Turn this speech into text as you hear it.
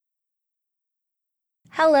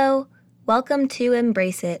Hello, welcome to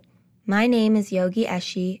Embrace It. My name is Yogi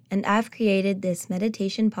Eshi, and I've created this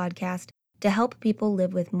meditation podcast to help people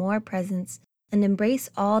live with more presence and embrace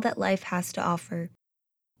all that life has to offer.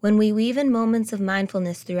 When we weave in moments of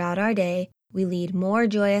mindfulness throughout our day, we lead more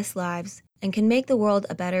joyous lives and can make the world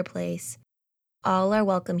a better place. All are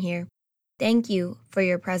welcome here. Thank you for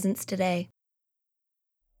your presence today.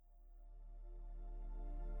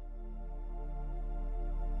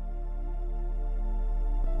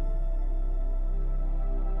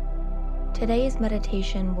 Today's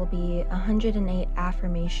meditation will be 108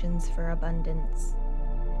 affirmations for abundance.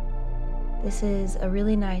 This is a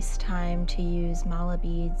really nice time to use mala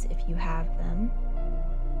beads if you have them.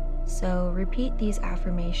 So repeat these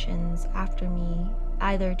affirmations after me,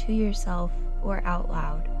 either to yourself or out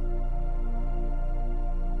loud.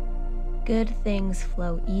 Good things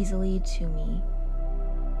flow easily to me.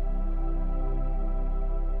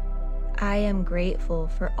 I am grateful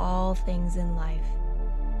for all things in life.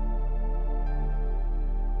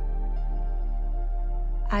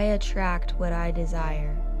 I attract what I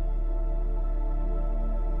desire.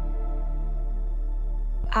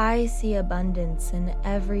 I see abundance in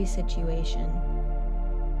every situation.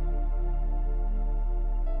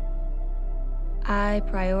 I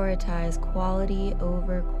prioritize quality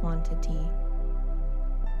over quantity.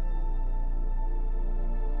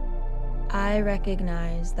 I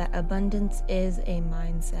recognize that abundance is a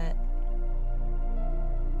mindset.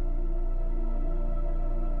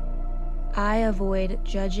 I avoid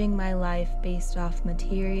judging my life based off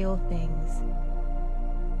material things.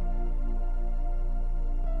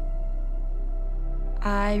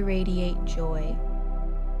 I radiate joy.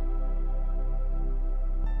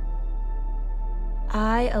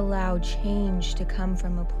 I allow change to come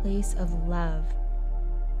from a place of love.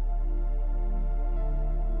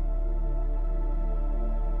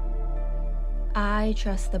 I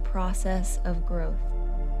trust the process of growth.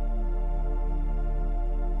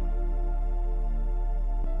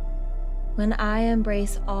 When I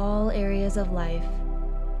embrace all areas of life,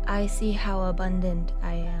 I see how abundant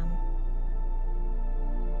I am.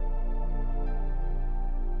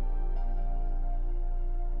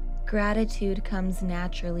 Gratitude comes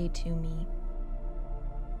naturally to me.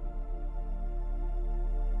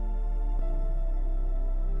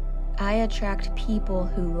 I attract people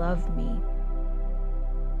who love me.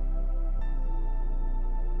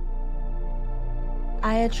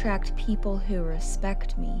 I attract people who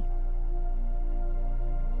respect me.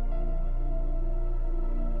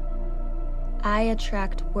 I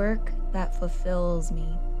attract work that fulfills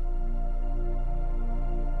me.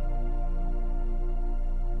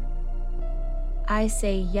 I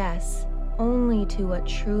say yes only to what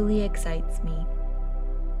truly excites me.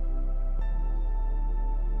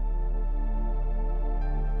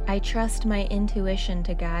 I trust my intuition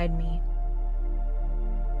to guide me.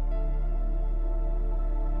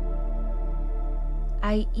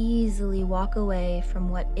 I easily walk away from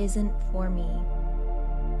what isn't for me.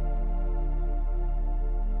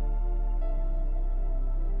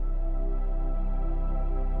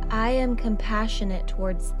 I am compassionate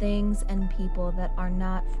towards things and people that are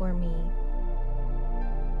not for me.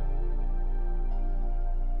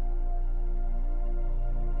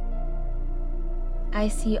 I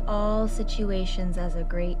see all situations as a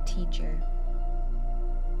great teacher.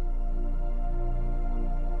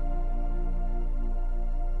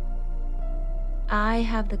 I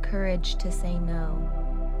have the courage to say no.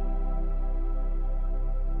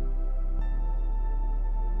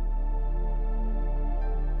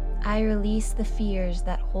 I release the fears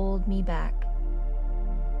that hold me back.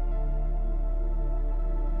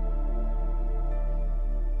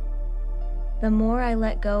 The more I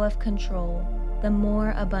let go of control, the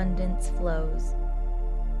more abundance flows.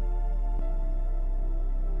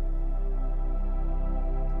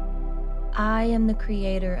 I am the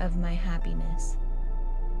creator of my happiness.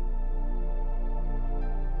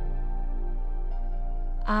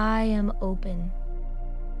 I am open.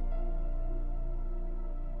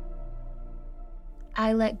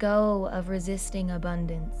 I let go of resisting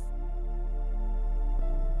abundance.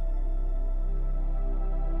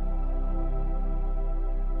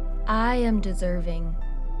 I am deserving.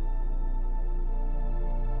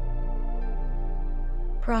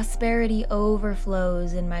 Prosperity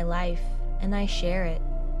overflows in my life, and I share it.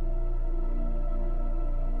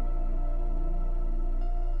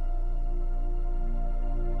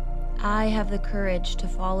 I have the courage to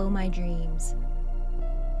follow my dreams.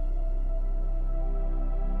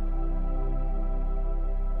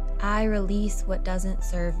 I release what doesn't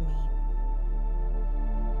serve me.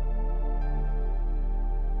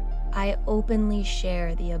 I openly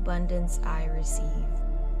share the abundance I receive.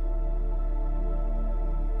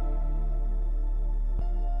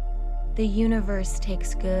 The universe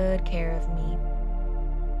takes good care of me.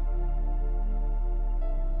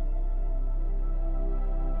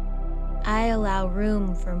 I allow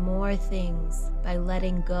room for more things by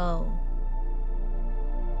letting go.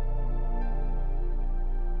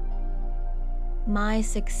 My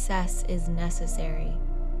success is necessary.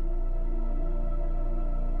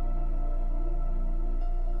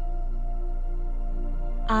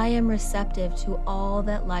 I am receptive to all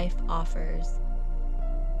that life offers.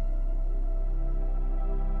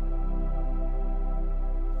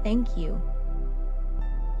 Thank you.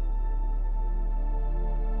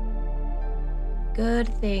 Good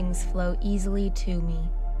things flow easily to me.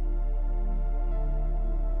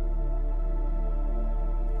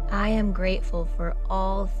 I am grateful for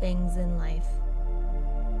all things in life.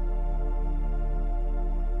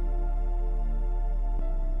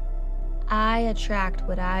 I attract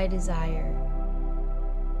what I desire.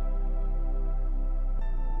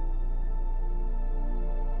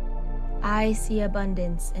 I see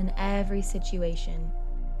abundance in every situation.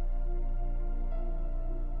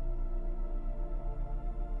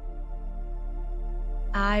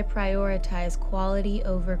 I prioritize quality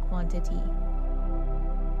over quantity.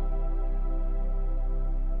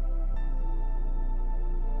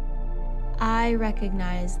 I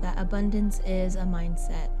recognize that abundance is a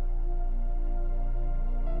mindset.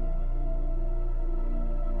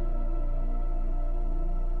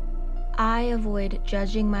 I avoid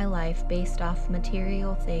judging my life based off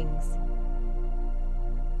material things.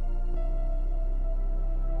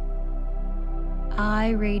 I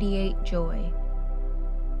radiate joy.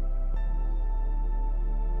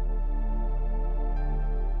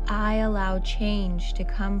 I allow change to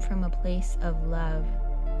come from a place of love.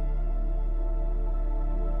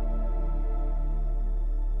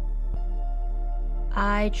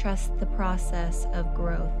 I trust the process of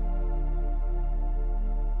growth.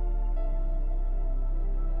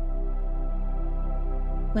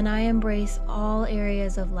 When I embrace all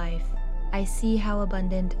areas of life, I see how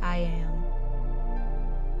abundant I am.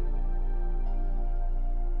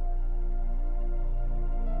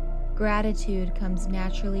 Gratitude comes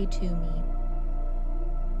naturally to me.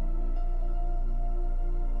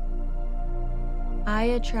 I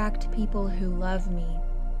attract people who love me.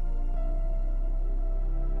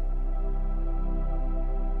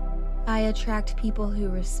 I attract people who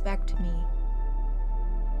respect me.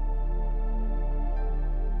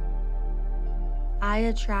 I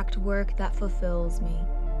attract work that fulfills me.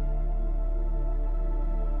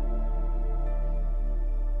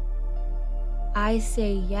 I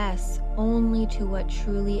say yes only to what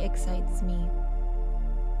truly excites me.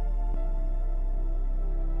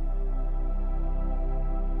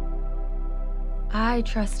 I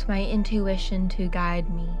trust my intuition to guide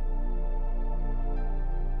me.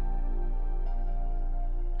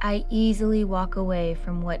 I easily walk away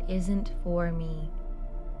from what isn't for me.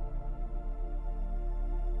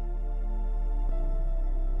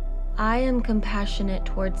 I am compassionate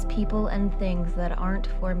towards people and things that aren't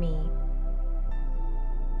for me.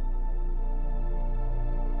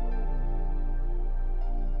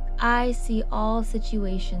 I see all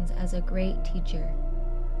situations as a great teacher.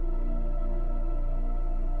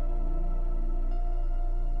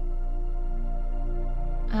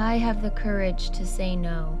 I have the courage to say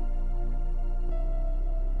no.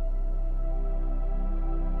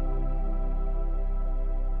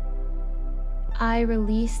 I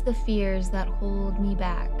release the fears that hold me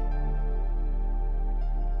back.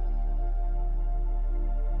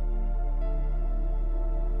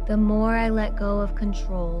 The more I let go of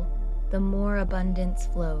control, the more abundance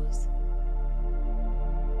flows.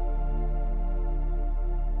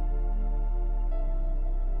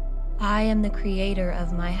 I am the creator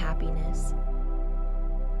of my happiness.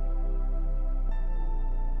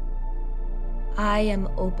 I am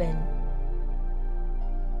open.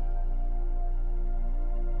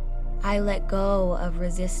 I let go of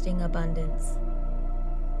resisting abundance.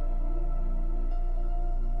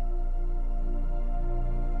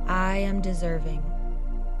 I am deserving.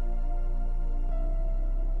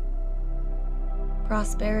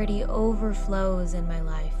 Prosperity overflows in my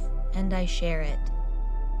life, and I share it.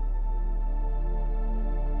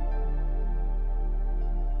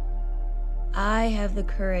 I have the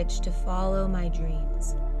courage to follow my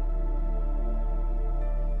dreams.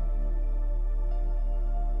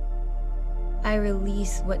 I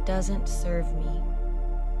release what doesn't serve me.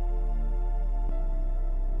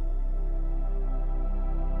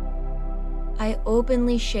 I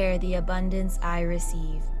openly share the abundance I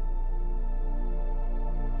receive.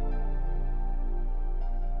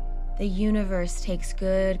 The universe takes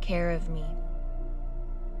good care of me.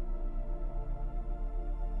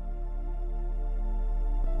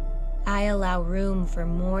 I allow room for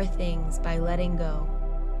more things by letting go.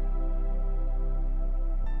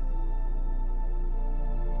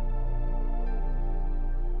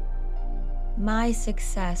 My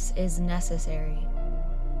success is necessary.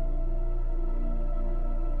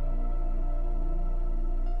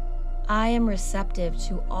 I am receptive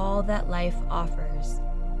to all that life offers.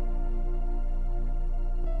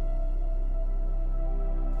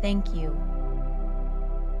 Thank you.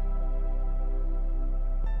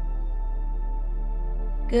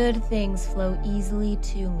 Good things flow easily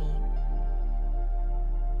to me.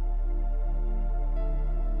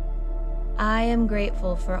 I am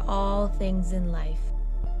grateful for all things in life.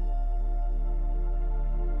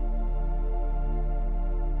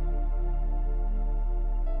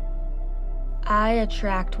 I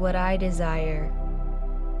attract what I desire.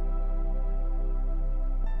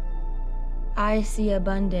 I see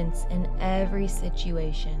abundance in every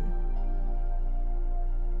situation.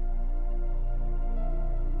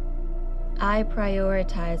 I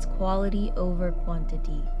prioritize quality over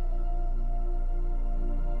quantity.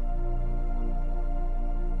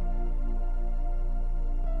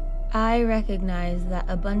 I recognize that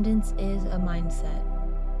abundance is a mindset.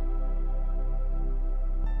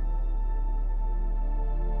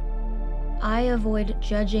 I avoid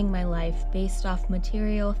judging my life based off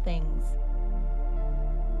material things.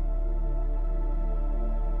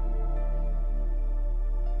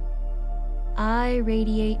 I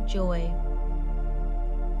radiate joy.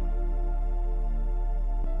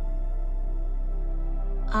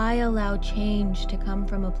 I allow change to come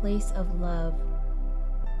from a place of love.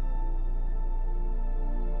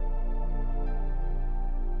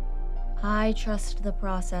 I trust the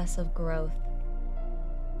process of growth.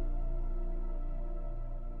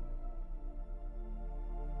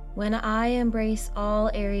 When I embrace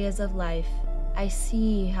all areas of life, I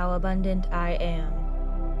see how abundant I am.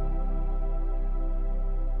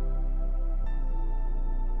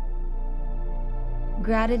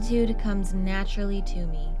 Gratitude comes naturally to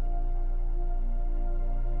me.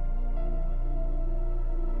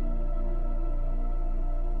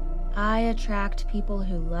 I attract people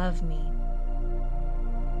who love me.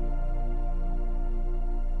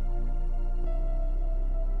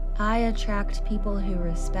 I attract people who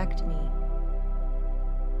respect me.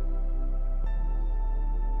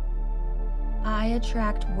 I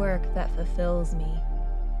attract work that fulfills me.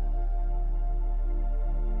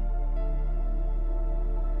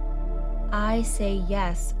 I say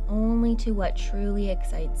yes only to what truly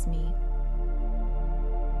excites me.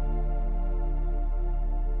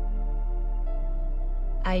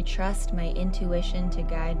 I trust my intuition to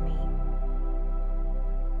guide me.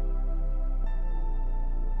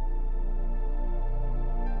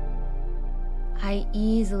 I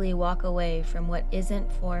easily walk away from what isn't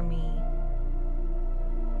for me.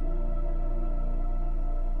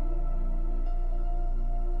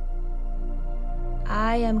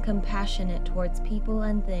 I am compassionate towards people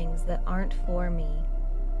and things that aren't for me.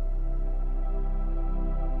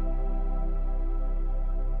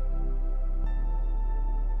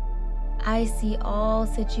 I see all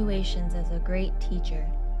situations as a great teacher.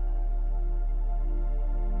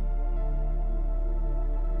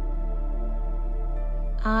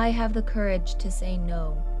 I have the courage to say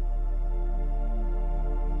no.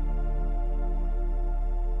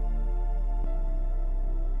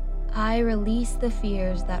 I release the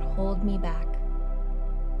fears that hold me back.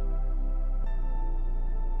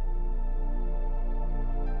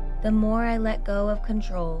 The more I let go of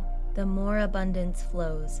control, the more abundance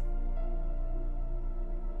flows.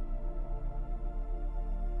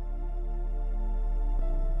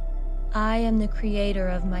 I am the creator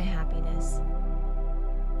of my happiness.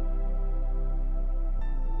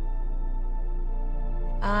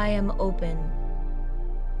 I am open.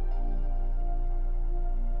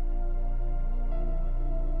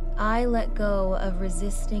 I let go of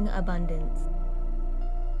resisting abundance.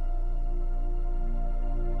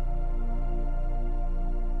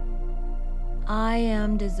 I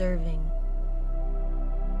am deserving.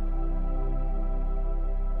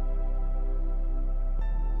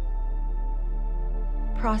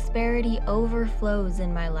 Prosperity overflows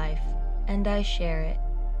in my life, and I share it.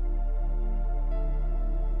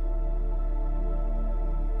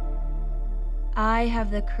 I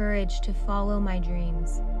have the courage to follow my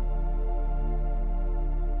dreams.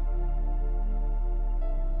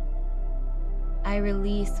 I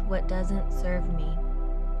release what doesn't serve me.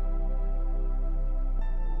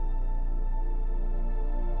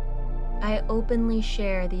 I openly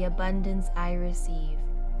share the abundance I receive.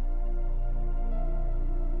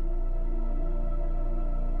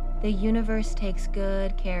 The universe takes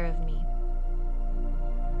good care of me.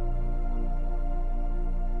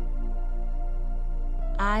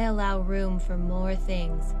 I allow room for more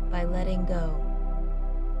things by letting go.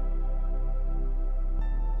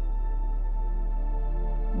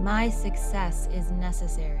 My success is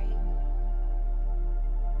necessary.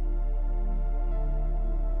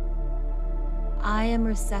 I am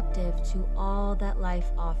receptive to all that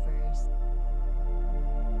life offers.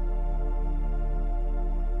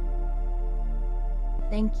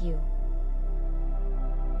 Thank you.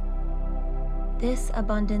 This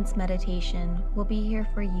abundance meditation will be here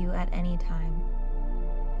for you at any time.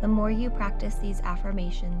 The more you practice these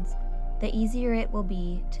affirmations, the easier it will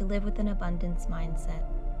be to live with an abundance mindset.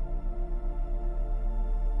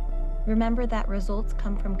 Remember that results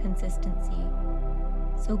come from consistency,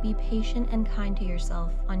 so be patient and kind to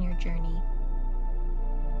yourself on your journey.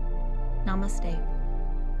 Namaste.